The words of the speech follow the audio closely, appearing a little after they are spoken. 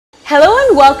Hello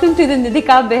and welcome to the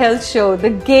Nidhika Behel Show, the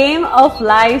Game of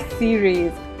Life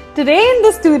series. Today in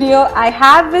the studio, I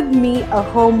have with me a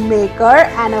homemaker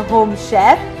and a home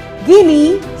chef,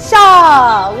 Gini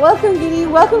Shah. Welcome,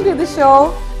 Gini. Welcome to the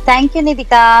show. Thank you,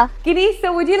 Nidhika. Gini,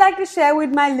 so would you like to share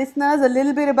with my listeners a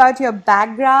little bit about your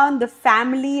background, the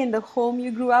family and the home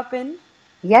you grew up in?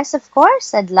 Yes, of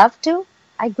course. I'd love to.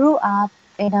 I grew up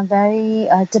in a very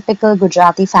typical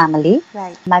Gujarati family.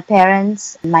 Right. My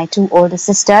parents, my two older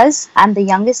sisters. I'm the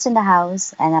youngest in the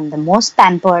house and I'm the most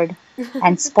pampered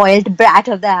and spoiled brat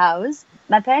of the house.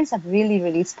 My parents have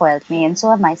really spoiled me, and so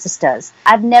have my sisters.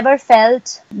 I've never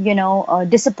felt,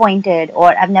 disappointed,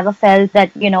 or I've never felt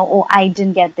that, oh, I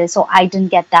didn't get this or I didn't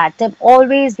get that. They've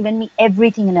always given me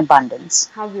everything in abundance.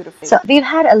 How beautiful. So we've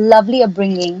had a lovely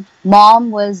upbringing.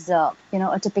 Mom was, a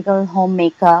typical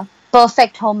homemaker,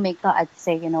 perfect homemaker, I'd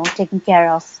say, taking care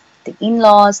of the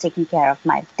in-laws, taking care of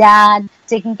my dad,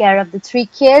 taking care of the 3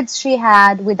 kids she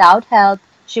had without help.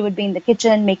 She would be in the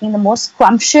kitchen making the most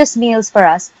scrumptious meals for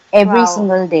us every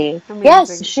single day. Amazing.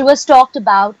 Yes, she was talked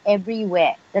about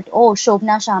everywhere. That, oh,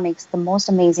 Shobna Shah makes the most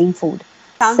amazing food.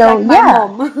 Sounds like my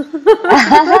mom.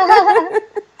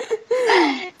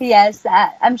 Yes,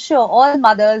 I'm sure all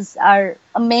mothers are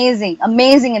amazing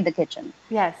in the kitchen.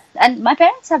 Yes. And my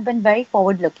parents have been very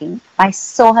forward-looking.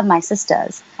 So have my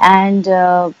sisters. And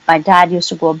my dad used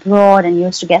to go abroad and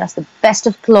used to get us the best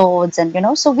of clothes.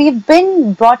 And, so we've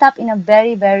been brought up in a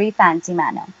very fancy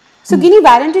manner. So, Gini,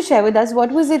 why don't you share with us,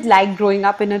 what was it like growing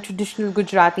up in a traditional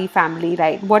Gujarati family,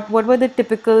 right? What were the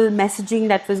typical messaging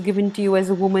that was given to you as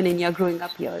a woman in your growing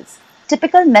up years?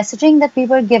 Typical messaging that we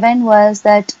were given was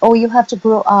that, oh, you have to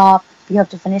grow up, you have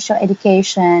to finish your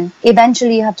education,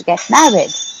 eventually you have to get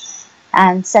married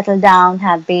and settle down,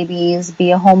 have babies,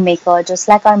 be a homemaker, just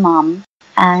like our mom.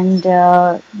 And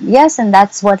yes, and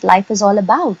that's what life is all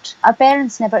about. Our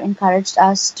parents never encouraged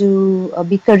us to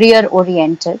be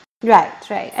career-oriented. Right.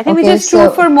 I think which is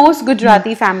true for most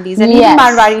Gujarati families and even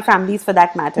Marwari families for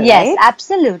that matter, yes, right?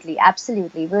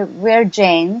 Absolutely. We're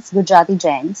Jains, Gujarati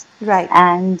Jains. Right.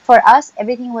 And for us,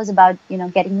 everything was about,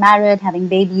 getting married, having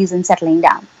babies and settling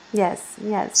down. Yes.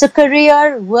 So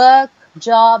career, work,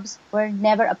 jobs were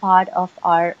never a part of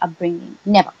our upbringing.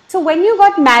 Never. So when you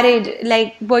got married,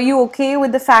 were you okay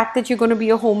with the fact that you're going to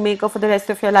be a homemaker for the rest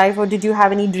of your life, or did you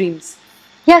have any dreams?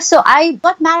 Yeah, so I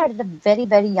got married at a very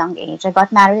young age. I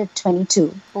got married at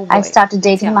 22. Oh boy. I started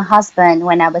dating my husband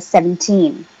when I was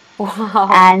 17. Wow.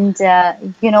 And,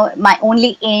 my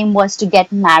only aim was to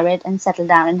get married and settle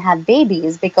down and have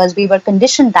babies because we were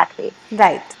conditioned that way.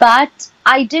 Right. But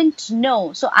I didn't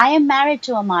know. So I am married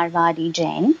to a Marwari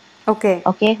Jain. Okay,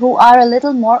 who are a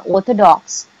little more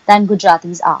orthodox than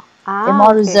Gujaratis are. They're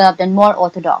more reserved and more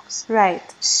orthodox. Right.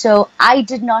 So I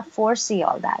did not foresee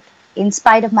all that. In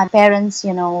spite of my parents,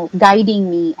 guiding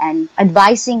me and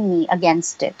advising me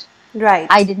against it. Right.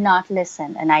 I did not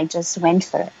listen and I just went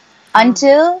for it.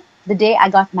 Until the day I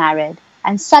got married.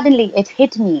 And suddenly it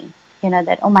hit me,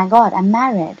 that, oh my God, I'm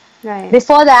married. Right.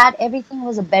 Before that, everything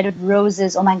was a bed of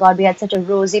roses. Oh my God, we had such a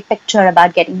rosy picture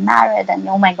about getting married and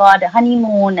oh my God, a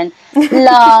honeymoon and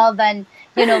love and,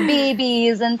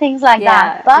 babies and things like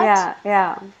that. But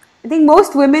yeah. I think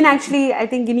most women actually,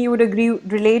 Gini, you would agree,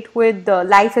 relate with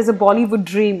life as a Bollywood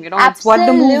dream. It's what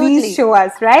the movies show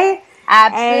us, right?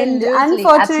 Absolutely. And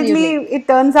unfortunately, it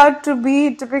turns out to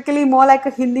be typically more like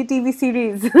a Hindi TV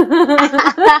series.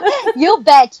 You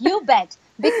bet.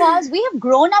 Because we have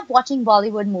grown up watching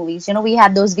Bollywood movies. We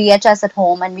had those VHS at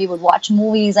home and we would watch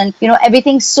movies and,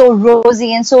 everything's so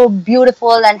rosy and so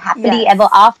beautiful and happily ever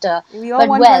after. We all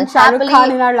want one Shah Rukh Khan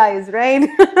in our lives, right?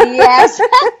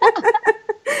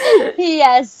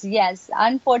 Yes.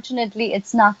 Unfortunately,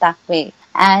 it's not that way.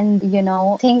 And,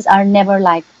 things are never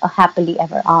like a happily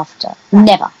ever after. Right.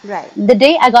 Never. Right. The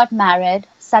day I got married,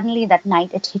 suddenly that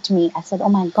night it hit me. I said, oh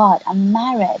my God, I'm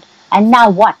married. And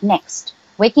now what next?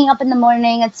 Waking up in the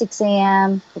morning at 6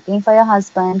 a.m., cooking for your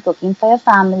husband, cooking for your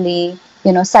family.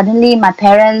 Suddenly my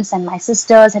parents and my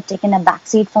sisters had taken a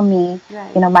backseat for me.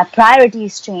 Right. My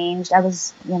priorities changed. I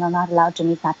was, not allowed to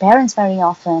meet my parents very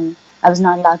often. I was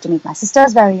not allowed to meet my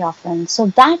sisters very often. So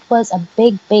that was a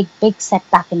big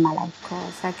setback in my life. Of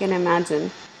course, I can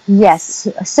imagine. Yes.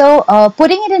 So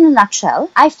putting it in a nutshell,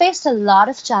 I faced a lot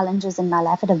of challenges in my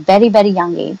life at a very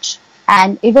young age.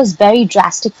 And it was very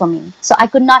drastic for me. So I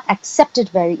could not accept it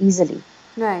very easily.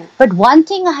 Right. But one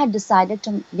thing I had decided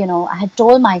to, I had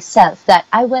told myself that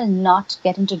I will not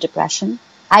get into depression.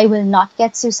 I will not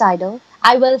get suicidal.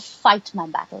 I will fight my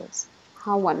battles.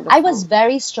 How wonderful. I was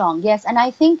very strong, yes. And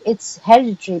I think it's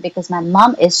hereditary because my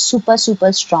mom is super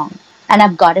strong. And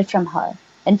I've got it from her.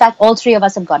 In fact, all 3 of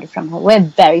us have got it from her. We're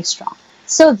very strong.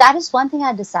 So that is one thing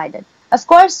I decided. Of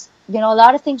course, a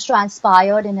lot of things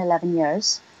transpired in 11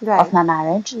 years of Right. my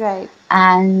marriage. Right.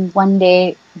 And one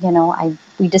day,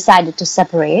 we decided to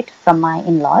separate from my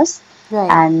in-laws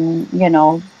Right. and,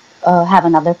 have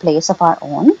another place of our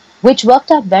own, which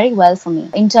worked out very well for me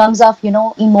in terms of,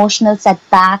 emotional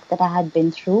setback that I had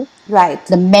been through, Right.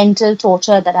 the mental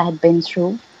torture that I had been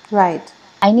through. Right.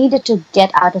 I needed to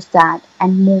get out of that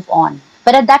and move on.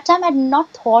 But at that time, I had not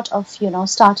thought of,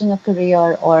 starting a career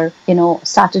or,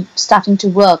 starting to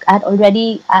work.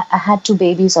 I had two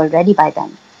babies already by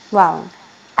then. Wow.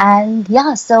 And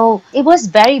yeah, so it was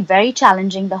very, very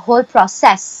challenging. The whole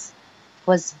process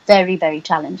was very, very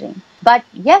challenging. But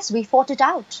yes, we fought it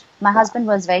out. My husband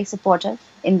was very supportive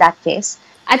in that case.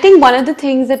 I think one of the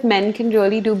things that men can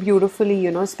really do beautifully,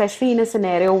 especially in a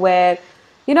scenario where,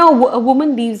 a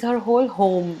woman leaves her whole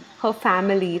home, her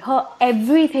family, her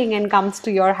everything and comes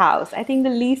to your house. I think the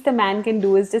least a man can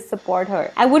do is just support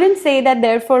her. I wouldn't say that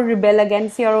therefore rebel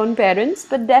against your own parents,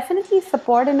 but definitely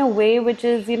support in a way which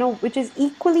is, which is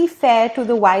equally fair to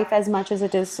the wife as much as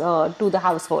it is to the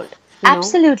household.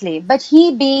 Absolutely. But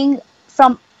he being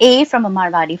from a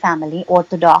Marwadi family,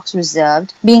 Orthodox,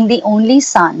 reserved, being the only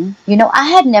son, I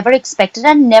had never expected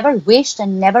and never wished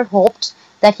and never hoped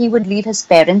that he would leave his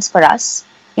parents for us.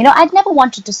 I'd never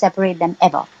wanted to separate them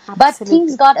ever. But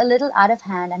things Absolutely. got a little out of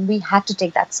hand and we had to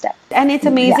take that step. And it's Yeah.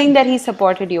 amazing that he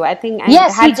supported you. I think, and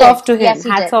Yes, he hats did. off to him. Yes, he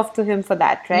Hats did. off to him for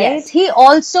that, Yes, right? he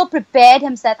also prepared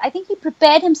himself. I think he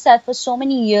prepared himself for so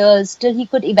many years till he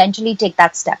could eventually take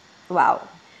that step. Wow.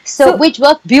 So, which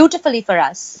worked beautifully for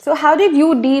us. So how did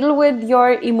you deal with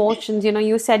your emotions?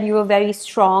 You said you were very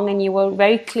strong and you were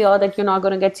very clear that you're not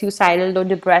going to get suicidal or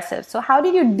depressive. So how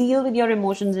did you deal with your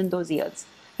emotions in those years?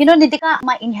 Nitika,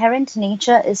 my inherent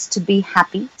nature is to be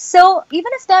happy. So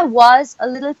even if there was a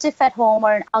little tiff at home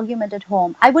or an argument at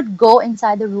home, I would go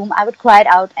inside the room, I would cry it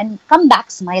out and come back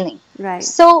smiling. Right.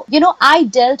 So, I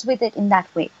dealt with it in that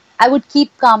way. I would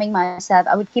keep calming myself.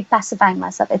 I would keep pacifying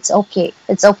myself. It's okay.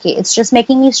 It's okay. It's just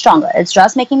making me stronger. It's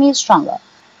just making me stronger.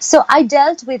 So I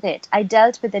dealt with it. I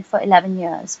dealt with it for 11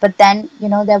 years. But then,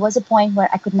 there was a point where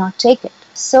I could not take it.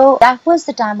 So that was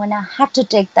the time when I had to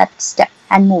take that step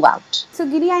and move out. So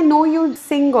Giri, I know you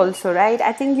sing also, right?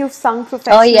 I think you've sung Oh,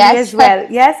 professionally yes. as well.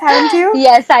 Yes, haven't you?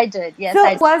 Yes, I did. Yes, So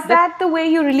I did. was that the way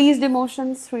you released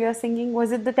emotions through your singing?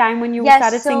 Was it the time when you Yes,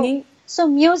 started singing? so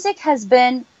music has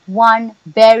been one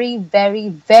very, very,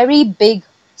 very big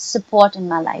support in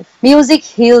my life. Music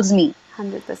heals me.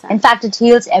 100%. In fact, it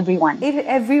heals everyone.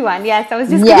 Everyone, yes, I was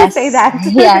just going to say that.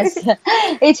 Yes,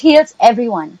 it heals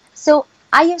everyone. So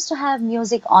I used to have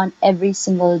music on every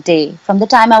single day from the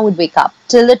time I would wake up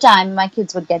till the time my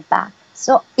kids would get back.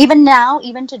 So even now,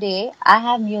 even today, I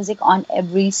have music on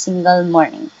every single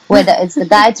morning, whether it's the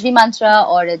Gayatri Mantra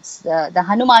or it's the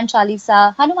Hanuman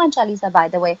Chalisa. Hanuman Chalisa, by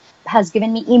the way, has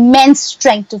given me immense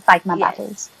strength to fight my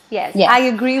battles. Yes, Yes. I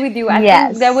agree with you. I Yes,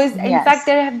 think there was, in yes. fact,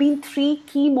 there have been 3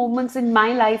 key moments in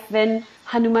my life when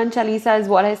Hanuman Chalisa is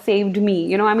what has saved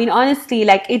me. I mean, honestly,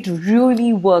 like it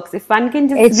really works. If one can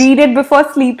just It's read it before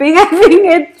sleeping, I think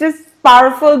it's just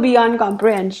powerful beyond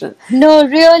comprehension. No,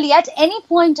 really, at any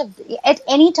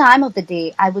time of the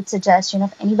day, I would suggest,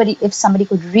 if somebody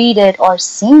could read it or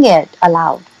sing it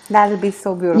aloud, That would be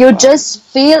so beautiful.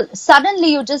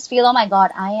 suddenly you just feel, oh my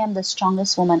God, I am the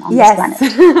strongest woman on Yes,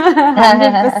 this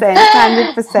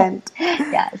planet. 100%.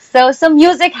 Yeah. So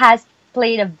music has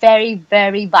played a very,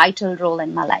 very vital role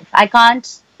in my life. I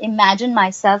can't imagine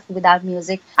myself without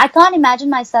music. I can't imagine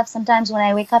myself sometimes when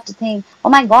I wake up to think, oh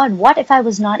my God, what if I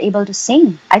was not able to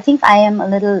sing? I think I am a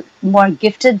little more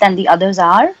gifted than the others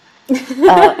are.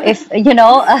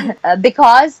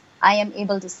 Because I am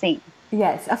able to sing.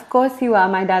 Yes, of course you are,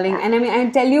 my darling. And I mean, I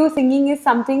tell you, singing is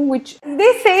something which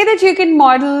they say that you can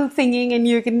model singing and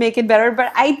you can make it better.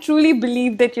 But I truly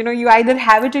believe that, you either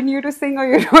have it in you to sing or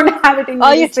you don't have it in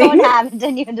you to sing. Or you don't have it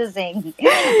in you to sing.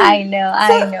 I know.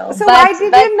 So why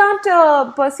did you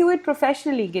not pursue it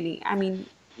professionally, Gini? I mean,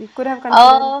 you could have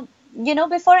considered.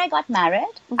 Before I got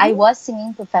married, I was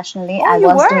singing professionally. Oh, I you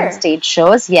was were? doing stage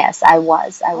shows. Yes, I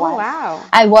was. Oh, wow.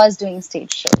 I was doing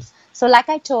stage shows. So like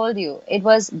I told you, it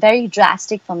was very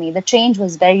drastic for me. The change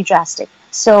was very drastic.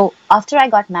 So after I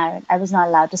got married, I was not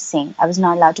allowed to sing. I was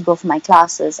not allowed to go for my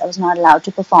classes. I was not allowed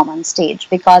to perform on stage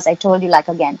because I told you, like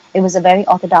again, it was a very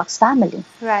orthodox family.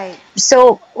 Right.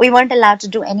 So we weren't allowed to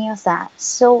do any of that.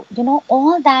 So,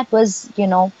 all that was,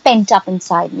 pent up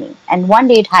inside me. And one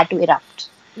day it had to erupt.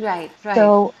 Right.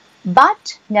 So,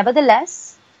 but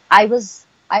nevertheless, I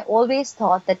always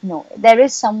thought that no, there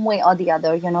is some way or the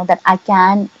other, that I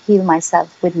can heal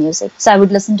myself with music. So I would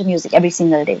listen to music every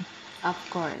single day. Of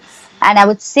course. And I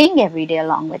would sing every day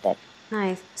along with it.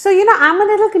 Nice. So, I'm a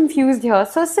little confused here.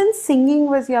 So, since singing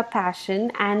was your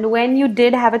passion, and when you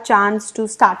did have a chance to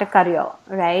start a career,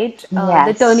 right?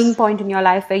 The turning Yes. point in your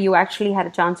life where you actually had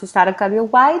a chance to start a career,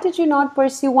 why did you not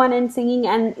pursue one in singing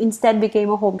and instead became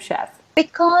a home chef?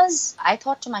 Because I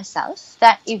thought to myself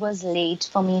that it was late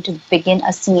for me to begin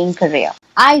a singing career.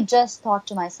 I just thought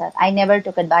to myself, I never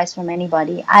took advice from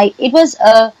anybody. It was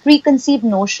a preconceived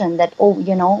notion that,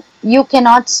 oh, you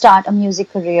cannot start a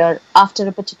music career after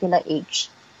a particular age.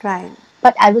 Right.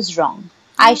 But I was wrong.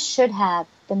 I should have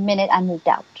the minute I moved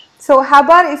out. So, how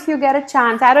about if you get a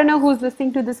chance? I don't know who's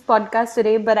listening to this podcast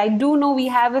today, but I do know we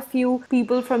have a few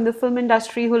people from the film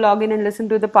industry who log in and listen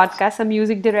to the podcast, some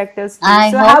music directors too.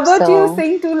 I So, how hope about you so.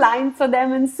 sing two lines for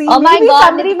them and see? Oh my Maybe God,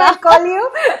 somebody Nitika. might call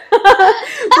you.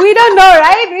 We don't know,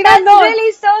 right? We don't That's know.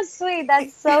 really so sweet.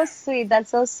 That's so sweet. That's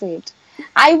so sweet.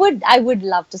 I would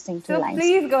love to sing two So, lines.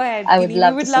 please go ahead, I would Gini. We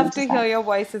love to would sing love two to hear songs. your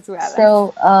voice as well.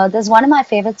 So there's one of my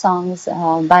favorite songs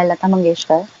by Lata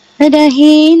Mangeshkar.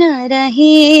 रहे न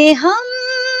रहे हम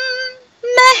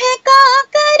महका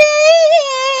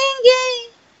करेंगे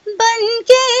बन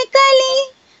के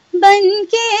कली बन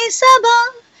के सबा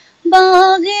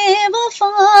बागे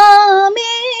वफा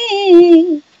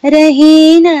में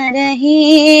रहे न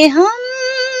रहे हम.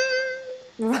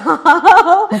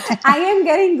 Wow, I am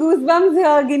getting goosebumps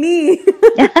here, Gini.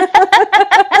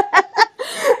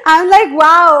 I'm like,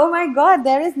 wow, oh my God,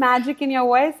 there is magic in your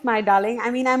voice, my darling. I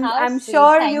mean, How I'm sweet.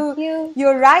 sure Thank you.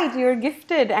 you're right, you're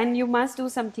gifted and you must do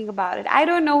something about it. I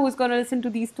don't know who's going to listen to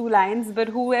these two lines, but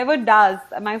whoever does,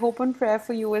 my hope and prayer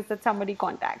for you is that somebody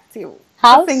contacts you for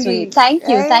How sweet. singing, Thank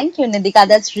you. right? Thank you, Nidika.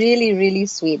 That's really, really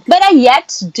sweet. But I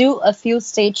yet do a few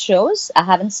stage shows. I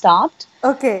haven't stopped.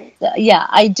 Okay. Yeah,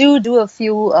 I do a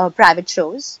few private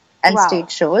shows and Wow.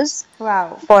 stage shows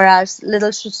Wow. for our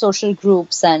little social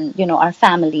groups and, our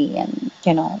family and,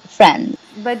 friends.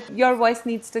 But your voice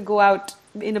needs to go out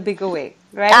in a bigger way,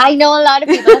 right? I know a lot of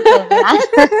people have told me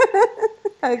that.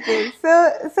 Okay,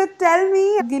 so tell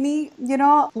me, Guinea,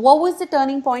 what was the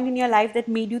turning point in your life that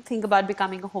made you think about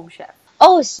becoming a home chef?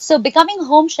 Oh, so becoming a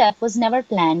home chef was never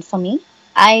planned for me.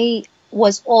 I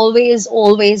was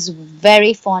always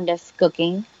very fond of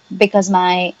cooking because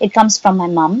it comes from my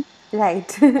mom. Right.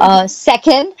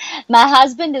 Second, my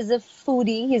husband is a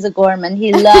foodie. He's a gourmand.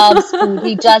 He loves food.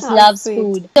 He just How loves sweet.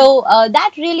 food. So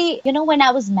that really, when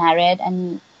I was married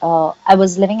and I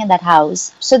was living in that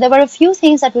house, so there were a few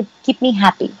things that would keep me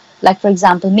happy. Like, for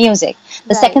example, music.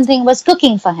 The Right. second thing was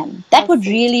cooking for him. That How would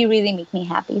sweet. really, really make me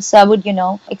happy. So I would,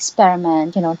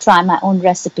 experiment, try my own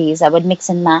recipes. I would mix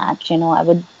and match,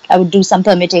 I would do some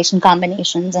permutation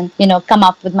combinations and, come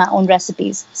up with my own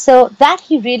recipes. So that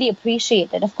he really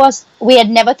appreciated. Of course, we had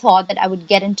never thought that I would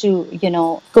get into,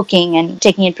 cooking and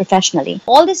taking it professionally.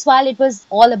 All this while, it was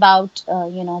all about,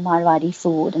 Marwari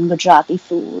food and Gujarati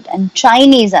food and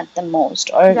Chinese at the most,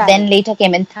 or Right. then later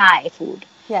came in Thai food.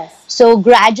 Yes, So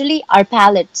gradually, our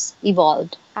palates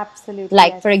evolved. absolutely.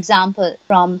 Like, Yes. for example,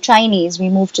 from Chinese, we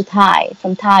moved to Thai.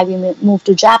 From Thai, we moved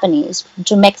to Japanese,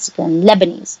 to Mexican,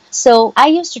 Lebanese. So I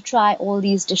used to try all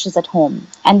these dishes at home,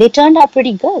 and they turned out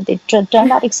pretty good. They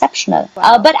turned out exceptional.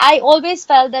 Wow. But I always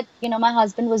felt that, my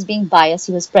husband was being biased.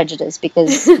 He was prejudiced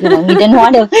because, he didn't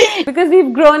want to. Because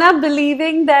we've grown up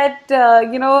believing that,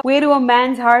 way to a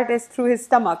man's heart is through his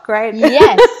stomach, right?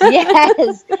 Yes,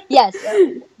 yes, yes.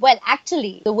 Well,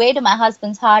 actually, the way to my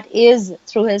husband's heart is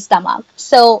through his stomach.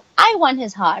 So I won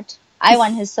his heart, I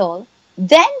won his soul.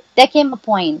 Then there came a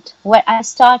point where I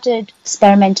started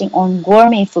experimenting on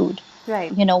gourmet food.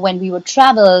 Right. When we would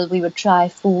travel, we would try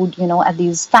food, at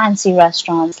these fancy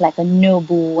restaurants like a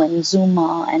Nobu and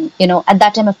Zuma. And, at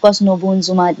that time, of course, Nobu and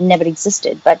Zuma never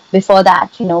existed. But before that,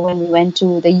 when we went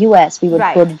to the US, we would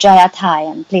Right. go to Jaya Thai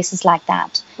and places like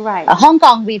that. Right. Hong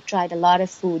Kong, we've tried a lot of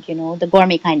food, the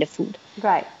gourmet kind of food.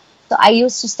 Right. So I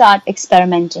used to start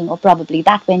experimenting, or probably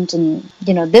that went in,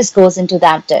 this goes into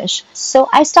that dish. So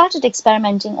I started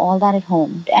experimenting all that at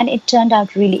home, and it turned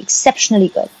out really exceptionally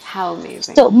good. How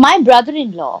amazing. So my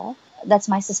brother-in-law, that's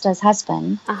my sister's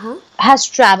husband, Uh-huh. has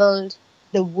traveled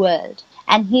the world,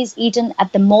 and he's eaten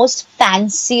at the most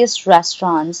fanciest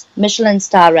restaurants, Michelin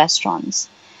star restaurants.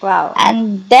 Wow.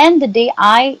 And then the day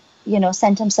I,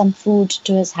 sent him some food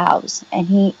to his house, and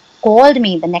he called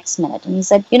me the next minute and he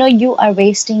said, you are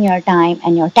wasting your time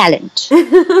and your talent.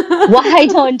 Why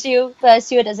don't you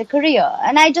pursue it as a career?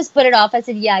 And I just put it off. I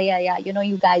said, yeah.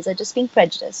 You guys are just being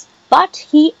prejudiced. But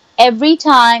every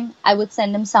time I would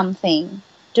send him something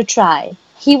to try,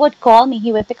 he would call me,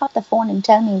 he would pick up the phone and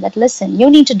tell me that, listen, you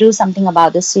need to do something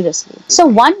about this seriously. So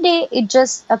one day it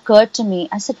just occurred to me.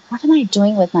 I said, what am I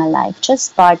doing with my life?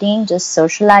 Just partying, just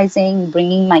socializing,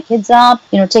 bringing my kids up,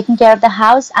 taking care of the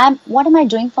house. What am I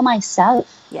doing for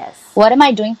myself? Yes. What am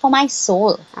I doing for my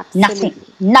soul? Absolutely.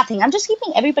 Nothing. I'm just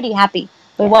keeping everybody happy.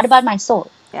 But Yes. what about my soul?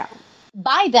 Yeah.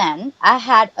 By then, I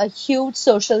had a huge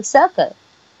social circle.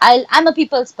 I'm a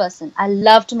people's person. I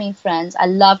love to make friends. I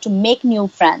love to make new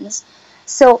friends.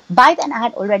 So by then, I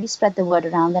had already spread the word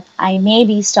around that I may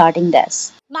be starting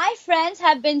this. My friends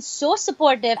have been so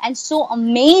supportive and so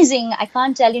amazing. I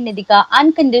can't tell you, Nidika,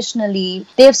 unconditionally.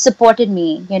 They've supported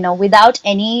me, without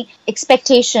any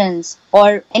expectations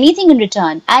or anything in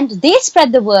return. And they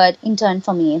spread the word in turn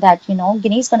for me that,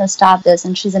 Gini's going to start this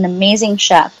and she's an amazing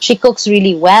chef. She cooks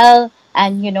really well.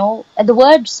 And, the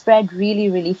word spread really,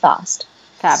 really fast.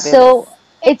 Fabulous. So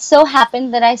it so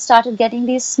happened that I started getting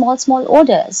these small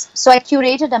orders. So I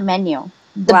curated a menu,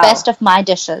 the Wow. best of my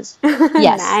dishes.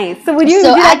 Yes. Nice. So would you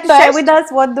like to share with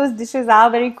us what those dishes are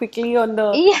very quickly on the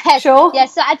show?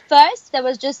 Yes. So at first there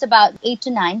was just about 8 to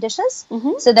 9 dishes.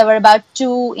 So there were about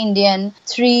 2 Indian,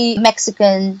 3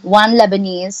 Mexican, 1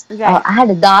 Lebanese. Right. I had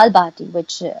a dal bati,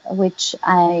 which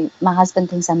my husband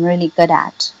thinks I'm really good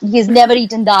at. He's never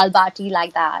eaten dal bati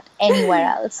like that anywhere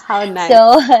else. How nice.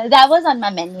 So that was on my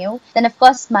menu. Then of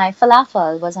course my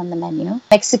falafel was on the menu.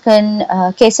 Mexican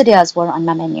quesadillas were on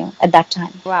my menu at that time.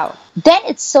 Wow. Then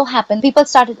it so happened people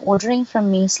started ordering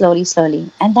from me slowly.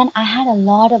 And then I had a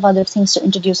lot of other things to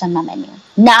introduce on my menu.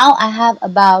 Now I have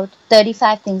about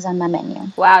 35 things on my menu.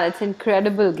 Wow, that's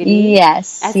incredible, Gini.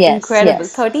 Yes. Incredible.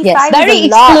 Yes, 35 yes. is Very a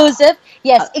lot. exclusive.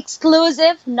 Yes,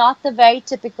 exclusive, not the very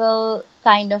typical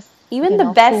kind of even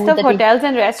the best of hotels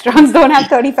and restaurants don't have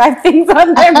 35 things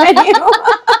on their menu.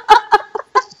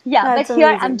 Yeah, that's but here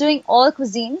amazing. I'm doing all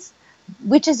cuisines,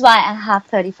 which is why I have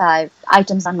 35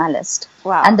 items on my list.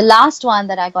 Wow. And the last one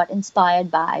that I got inspired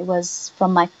by was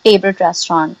from my favorite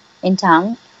restaurant in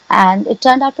town. And it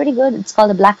turned out pretty good. It's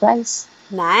called the Black Rice.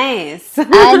 Nice. And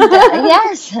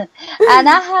yes, and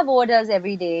I have orders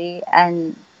every day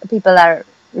and people are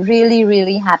really,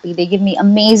 really happy. They give me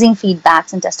amazing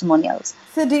feedbacks and testimonials.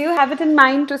 So do you have it in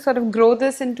mind to sort of grow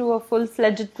this into a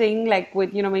full-fledged thing, like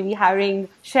with, maybe hiring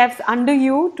chefs under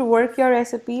you to work your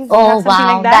recipes? Do you have something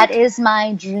like that? That is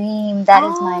my dream. That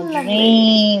is my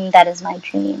dream. That is my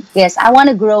dream. Yes, I want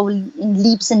to grow in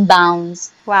leaps and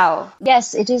bounds. Wow.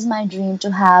 Yes, it is my dream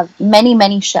to have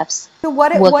many chefs. So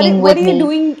what are you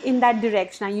doing in that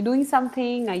direction? Are you doing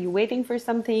something? Are you waiting for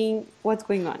something? What's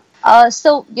going on?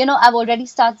 So, I've already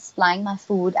started supplying my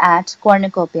food at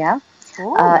Cornucopia.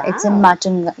 Oh, wow. It's in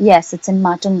Matunga. Yes, it's in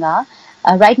Matunga.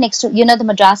 Right next to, the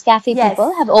Madras Cafe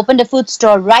people have opened a food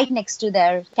store right next to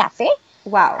their cafe.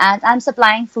 Wow. And I'm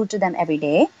supplying food to them every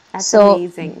day. That's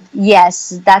amazing.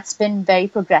 Yes, that's been very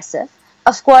progressive.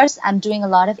 Of course, I'm doing a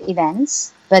lot of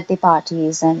events, birthday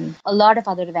parties, and a lot of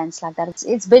other events like that.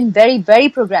 It's been very, very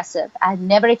progressive. I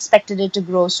never expected it to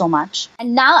grow so much.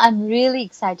 And now I'm really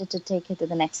excited to take it to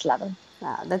the next level.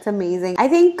 Wow, that's amazing. I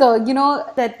think,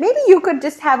 that maybe you could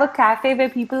just have a cafe where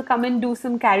people come and do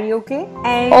some karaoke.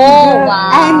 And,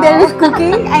 and there is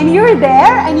cooking and you're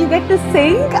there and you get to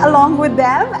sing along with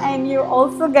them and you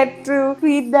also get to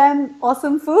feed them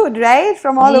awesome food, right?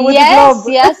 From all over the globe.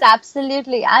 Yes,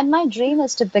 absolutely. And my dream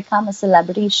is to become a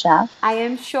celebrity chef. I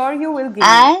am sure you will be.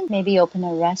 And maybe open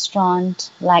a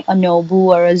restaurant like a Nobu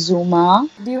or a Zuma.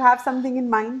 Do you have something in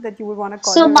mind that you would want to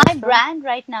call So my restaurant? brand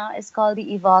right now is called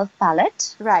the Evolve Palette.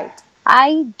 Right.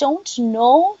 I don't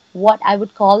know what I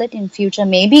would call it in future.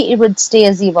 Maybe it would stay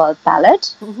as Evolve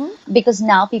Palette because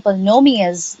now people know me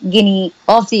as Gini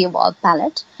of the Evolve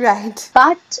Palette. Right.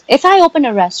 But if I open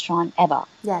a restaurant ever,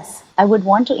 yes, I would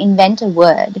want to invent a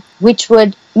word which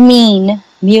would mean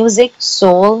music,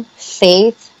 soul,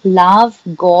 faith, love,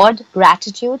 God,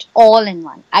 gratitude, all in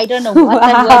one. I don't know what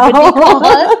that word would be called.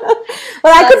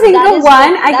 Well, I could think of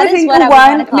one. I could think of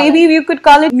one. Maybe we could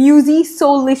call it Musy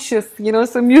Soulicious.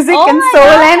 So music and soul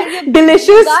and delicious.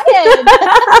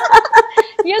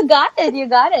 You got it. You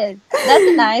got it. That's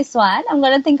a nice one. I'm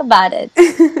going to think about it.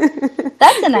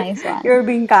 That's a nice one. You're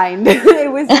being kind.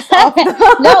 It was just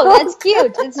No, that's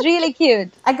cute. It's really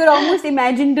cute. I could almost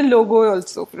imagine the logo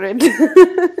also for it.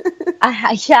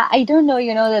 I don't know.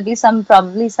 There'll be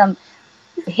probably some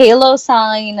halo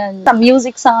sign and some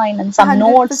music sign and some 100%,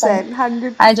 notes.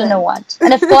 100%. I don't know what.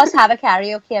 And of course, have a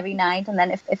karaoke every night. And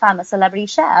then if I'm a celebrity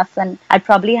chef, then I'd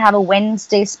probably have a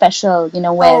Wednesday special,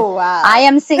 where I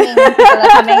am singing and people are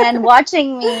coming and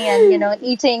watching me and,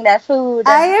 eating their food.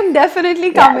 I am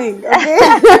definitely coming.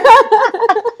 Yes.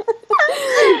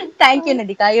 Okay. Thank you,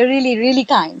 Nidika. You're really, really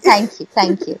kind. Thank you.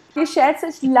 Thank you. You shared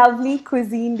such lovely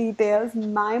cuisine details.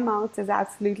 My mouth is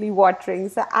absolutely watering.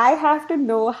 So I have to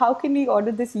know, how can we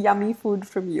order this yummy food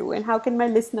from you? And how can my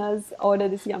listeners order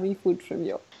this yummy food from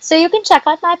you? So you can check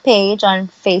out my page on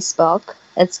Facebook.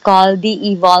 It's called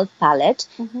The Evolved Palette.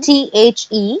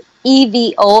 TheEvolvedPalate.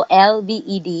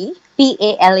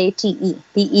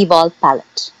 The Evolved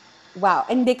Palette. Wow.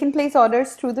 And they can place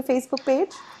orders through the Facebook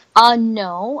page?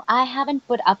 No, I haven't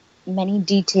put up many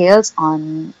details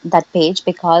on that page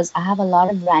because I have a lot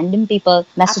of random people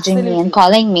messaging me and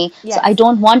calling me. Yes. So I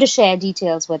don't want to share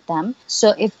details with them.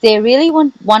 So if they really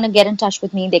want to get in touch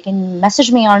with me, they can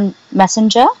message me on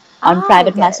Messenger, on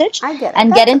private message,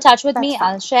 and get in touch with me.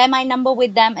 I'll share my number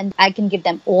with them and I can give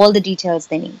them all the details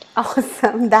they need.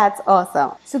 Awesome. That's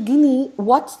awesome. So Gini,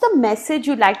 what's the message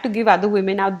you'd like to give other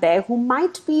women out there who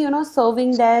might be,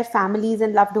 serving their families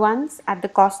and loved ones at the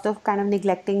cost of kind of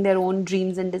neglecting their own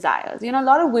dreams and desires? A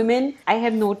lot of women, I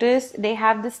have noticed, they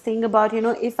have this thing about,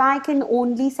 if I can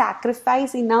only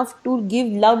sacrifice enough to give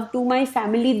love to my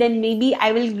family, then maybe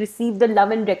I will receive the love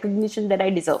and recognition that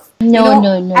I deserve. No.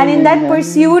 And in that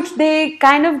pursuit, they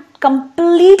kind of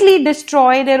completely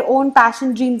destroy their own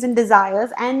passion, dreams and desires,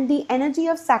 and the energy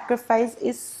of sacrifice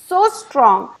is so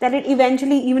strong that it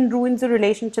eventually even ruins the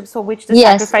relationships for which the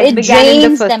sacrifice began in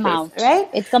the first place, right?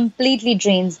 It completely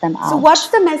drains them out. So what's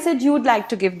the message you would like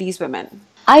to give these women?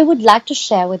 I would like to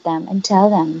share with them and tell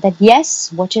them that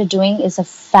yes, what you're doing is a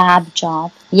fab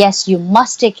job. Yes, you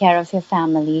must take care of your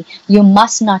family. You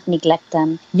must not neglect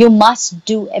them. You must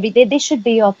do everything. They should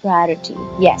be your priority.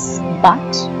 Yes,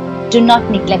 but do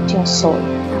not neglect your soul.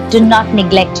 Do not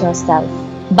neglect yourself.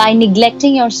 By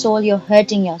neglecting your soul, you're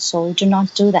hurting your soul. Do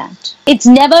not do that. It's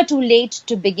never too late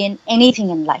to begin anything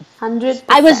in life. 100%.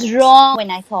 I was wrong when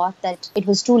I thought that it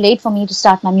was too late for me to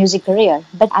start my music career,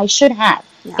 but I should have.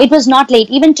 Yeah. It was not late.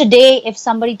 Even today, if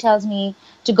somebody tells me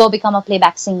to go become a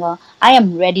playback singer, I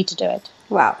am ready to do it.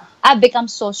 Wow. I've become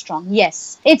so strong.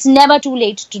 Yes. It's never too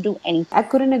late to do anything. I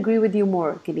couldn't agree with you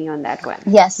more, Gini, on that one.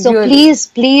 Yes. So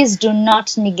please do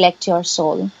not neglect your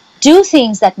soul. Do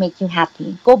things that make you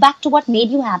happy. Go back to what made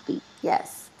you happy.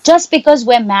 Yes. Just because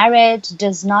we're married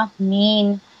does not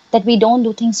mean that we don't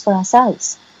do things for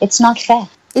ourselves. It's not fair.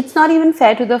 It's not even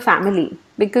fair to the family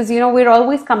because, we're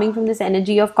always coming from this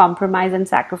energy of compromise and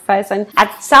sacrifice. And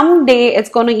at some day, it's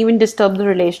going to even disturb the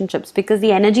relationships because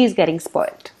the energy is getting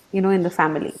spoiled, in the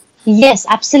family. Yes,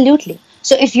 absolutely.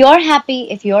 So if you're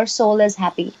happy, if your soul is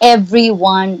happy,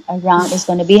 everyone around is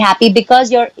going to be happy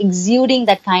because you're exuding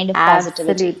that kind of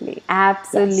positivity.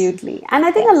 Absolutely. Yes. And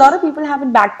I think a lot of people have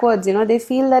it backwards. They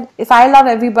feel that if I love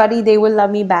everybody, they will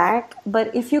love me back.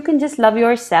 But if you can just love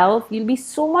yourself, you'll be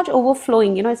so much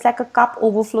overflowing. It's like a cup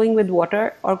overflowing with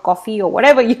water or coffee or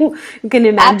whatever you can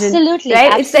imagine. Absolutely.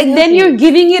 Right? Absolutely. It's like then you're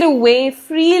giving it away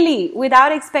freely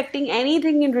without expecting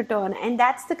anything in return. And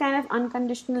that's the kind of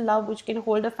unconditional love which can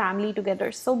hold a family together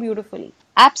so beautifully.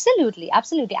 Absolutely.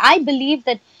 I believe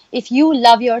that if you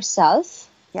love yourself,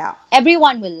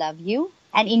 everyone will love you,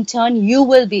 and in turn you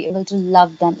will be able to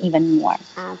love them even more.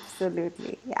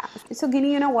 Absolutely. Yeah. So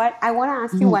Gini, you know what? I want to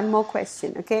ask you one more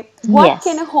question, okay? What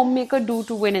can a homemaker do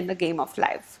to win in the game of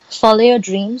life? Follow your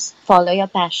dreams, follow your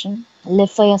passion,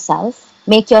 live for yourself,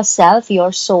 make yourself,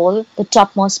 your soul, the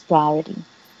topmost priority.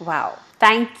 Wow.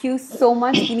 Thank you so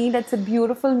much, Gini. That's a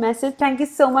beautiful message. Thank you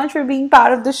so much for being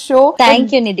part of the show.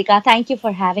 Thank you, Nidika. Thank you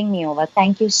for having me over.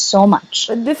 Thank you so much.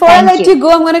 But before I let you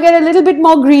go, I'm going to get a little bit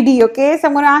more greedy, okay? So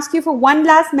I'm going to ask you for one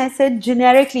last message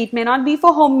generically. It may not be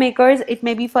for homemakers. It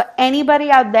may be for anybody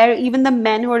out there, even the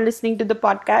men who are listening to the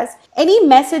podcast. Any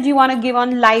message you want to give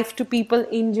on life to people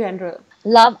in general?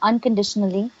 Love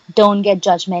unconditionally, don't get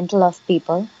judgmental of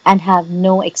people, and have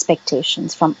no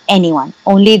expectations from anyone.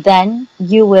 Only then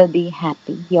you will be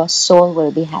happy. Your soul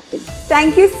will be happy.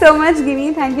 Thank you so much,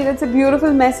 Gini. Thank you. That's a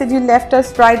beautiful message you left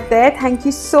us right there. Thank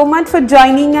you so much for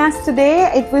joining us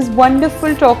today. It was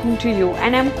wonderful talking to you.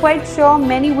 And I'm quite sure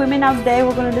many women out there who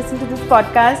are going to listen to this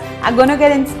podcast are going to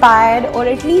get inspired or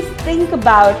at least think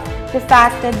about the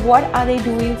fact that what are they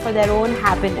doing for their own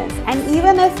happiness. And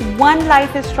even if one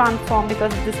life is transformed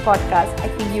because of this podcast, I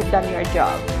think you've done your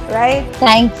job, right?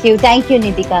 Thank you,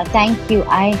 Nidika. Thank you.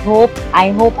 I hope I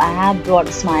have brought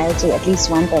a smile to at least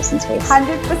one person's face.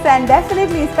 100%,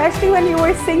 definitely, especially when you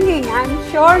were singing. I'm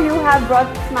sure you have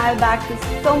brought a smile back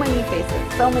to so many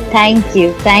faces, so many. Thank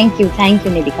you,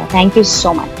 Nidika. Thank you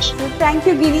so much. So thank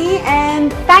you, Gini,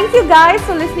 and thank you guys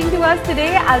for listening to us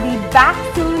today. I'll be back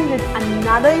soon with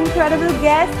another incredible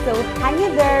guest. So hang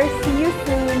in there. See you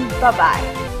soon.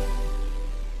 Bye-bye.